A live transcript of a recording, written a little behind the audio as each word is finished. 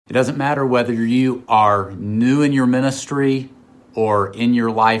It doesn't matter whether you are new in your ministry or in your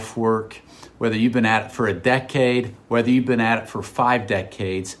life work, whether you've been at it for a decade, whether you've been at it for 5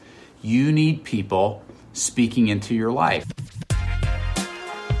 decades, you need people speaking into your life.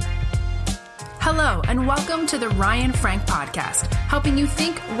 Hello, and welcome to the Ryan Frank Podcast, helping you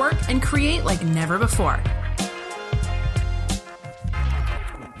think, work, and create like never before.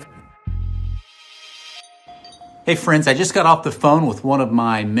 Hey friends, I just got off the phone with one of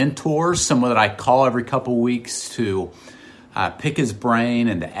my mentors, someone that I call every couple weeks to pick his brain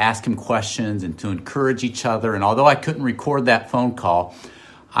and to ask him questions and to encourage each other. And although I couldn't record that phone call,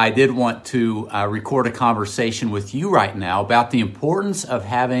 I did want to record a conversation with you right now about the importance of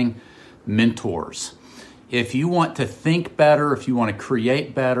having mentors. If you want to think better, if you want to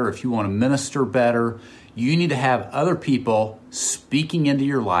create better, if you want to minister better, you need to have other people speaking into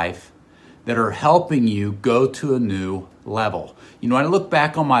your life that are helping you go to a new level. You know, when I look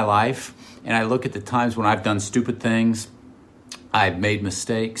back on my life and I look at the times when I've done stupid things, I've made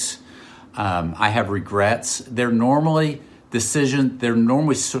mistakes, I have regrets. They're normally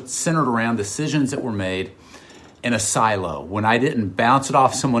centered around decisions that were made in a silo, when I didn't bounce it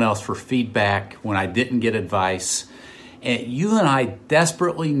off someone else for feedback, when I didn't get advice. And you and I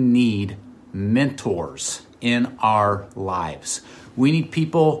desperately need mentors in our lives. We need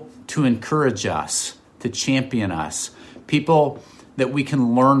people to encourage us, to champion us, people that we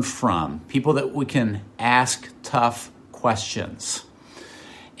can learn from, people that we can ask tough questions.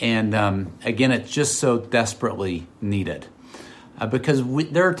 And again, it's just so desperately needed because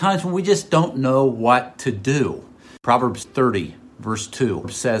there are times when we just don't know what to do. Proverbs 30, verse 2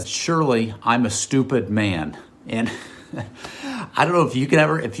 says, "Surely I'm a stupid man." And I don't know if you can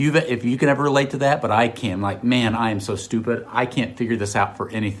ever relate to that, but I can. Like, man, I am so stupid. I can't figure this out for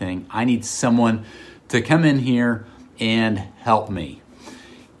anything. I need someone to come in here and help me.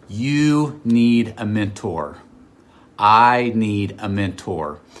 You need a mentor. I need a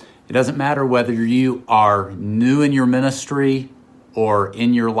mentor. It doesn't matter whether you are new in your ministry or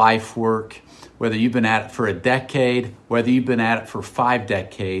in your life work, whether you've been at it for a decade, whether you've been at it for 5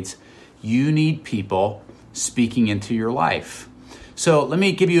 decades, you need people speaking into your life. So let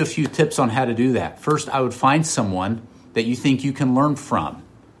me give you a few tips on how to do that. First, I would find someone that you think you can learn from.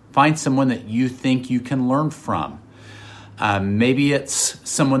 Find someone that you think you can learn from. Maybe it's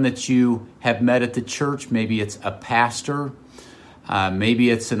someone that you have met at the church. Maybe it's a pastor. Maybe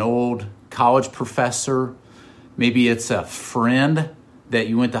it's an old college professor. Maybe it's a friend that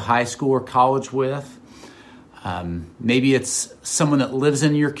you went to high school or college with. Maybe it's someone that lives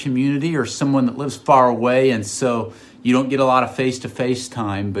in your community or someone that lives far away, and so you don't get a lot of face-to-face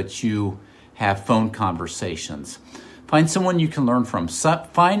time, but you have phone conversations. Find someone you can learn from.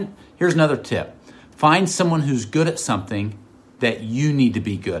 Here's another tip. Find someone who's good at something that you need to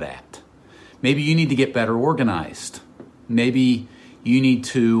be good at. Maybe you need to get better organized. Maybe you need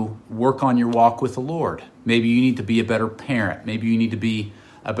to work on your walk with the Lord. Maybe you need to be a better parent. Maybe you need to be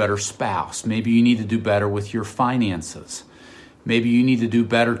a better spouse. Maybe you need to do better with your finances. Maybe you need to do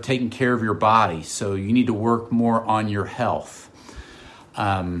better taking care of your body, so you need to work more on your health.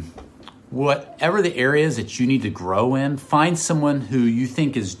 Whatever the areas that you need to grow in, find someone who you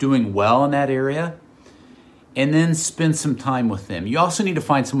think is doing well in that area, and then spend some time with them. You also need to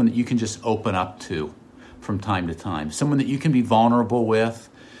find someone that you can just open up to from time to time, someone that you can be vulnerable with,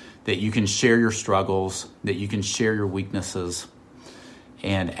 that you can share your struggles, that you can share your weaknesses,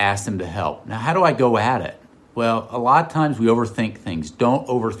 and ask them to help. Now, how do I go at it? Well, a lot of times we overthink things. Don't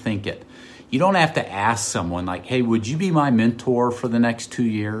overthink it. You don't have to ask someone like, hey, would you be my mentor for the next 2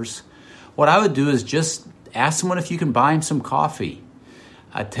 years? What I would do is just ask someone if you can buy him some coffee.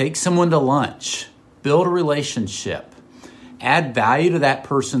 Take someone to lunch. Build a relationship. Add value to that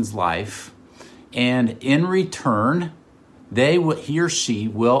person's life. And in return, he or she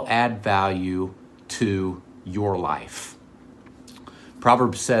will add value to your life.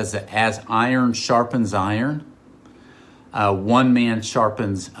 Proverbs says that as iron sharpens iron, one man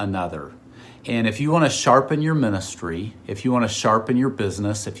sharpens another. And if you want to sharpen your ministry, if you want to sharpen your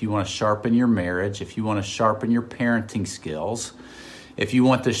business, if you want to sharpen your marriage, if you want to sharpen your parenting skills, if you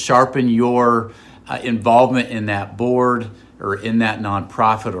want to sharpen your involvement in that board or in that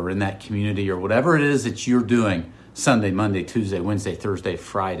nonprofit or in that community or whatever it is that you're doing, Sunday, Monday, Tuesday, Wednesday, Thursday,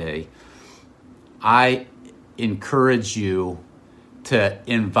 Friday, I encourage you to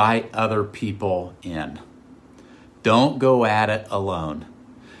invite other people in. Don't go at it alone.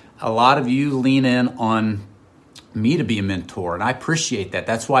 A lot of you lean in on me to be a mentor, and I appreciate that.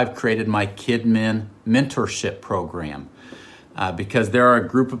 That's why I've created my Kid Men mentorship program, because there are a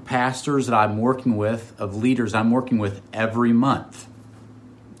group of pastors that I'm working with, of leaders I'm working with every month.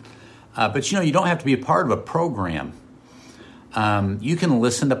 But you don't have to be a part of a program. You can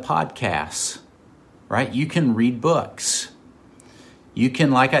listen to podcasts, right? You can read books. You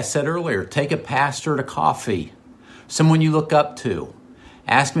can, like I said earlier, take a pastor to coffee, someone you look up to.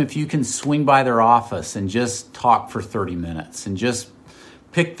 Ask them if you can swing by their office and just talk for 30 minutes and just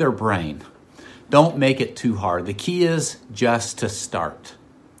pick their brain. Don't make it too hard. The key is just to start.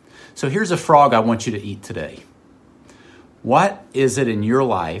 So here's a frog I want you to eat today. What is it in your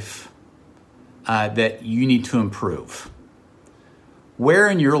life that you need to improve? Where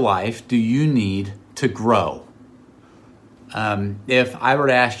in your life do you need to grow? If I were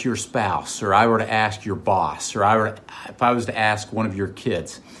to ask your spouse, or I were to ask your boss, or if I was to ask one of your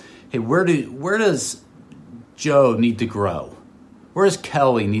kids, hey, where does Joe need to grow? Where does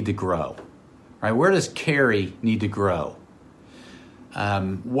Kelly need to grow? Right? Where does Carrie need to grow?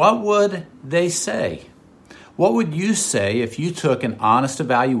 What would they say? What would you say if you took an honest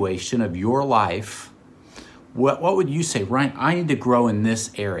evaluation of your life? What would you say, Ryan, I need to grow in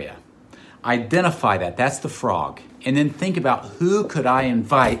this area? Identify that. That's the frog. And then think about, who could I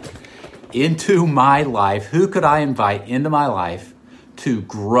invite into my life? Who could I invite into my life to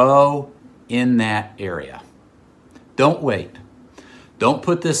grow in that area? Don't wait. Don't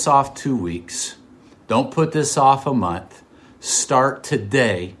put this off 2 weeks. Don't put this off a month. Start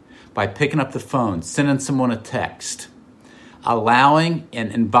today by picking up the phone, sending someone a text, allowing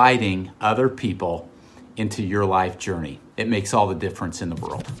and inviting other people into your life journey. It makes all the difference in the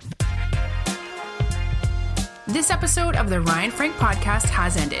world. This episode of the Ryan Frank Podcast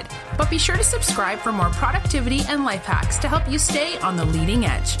has ended, but be sure to subscribe for more productivity and life hacks to help you stay on the leading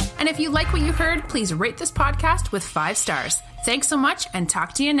edge. And if you like what you heard, please rate this podcast with 5 stars. Thanks so much, and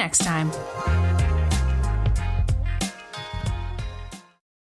talk to you next time.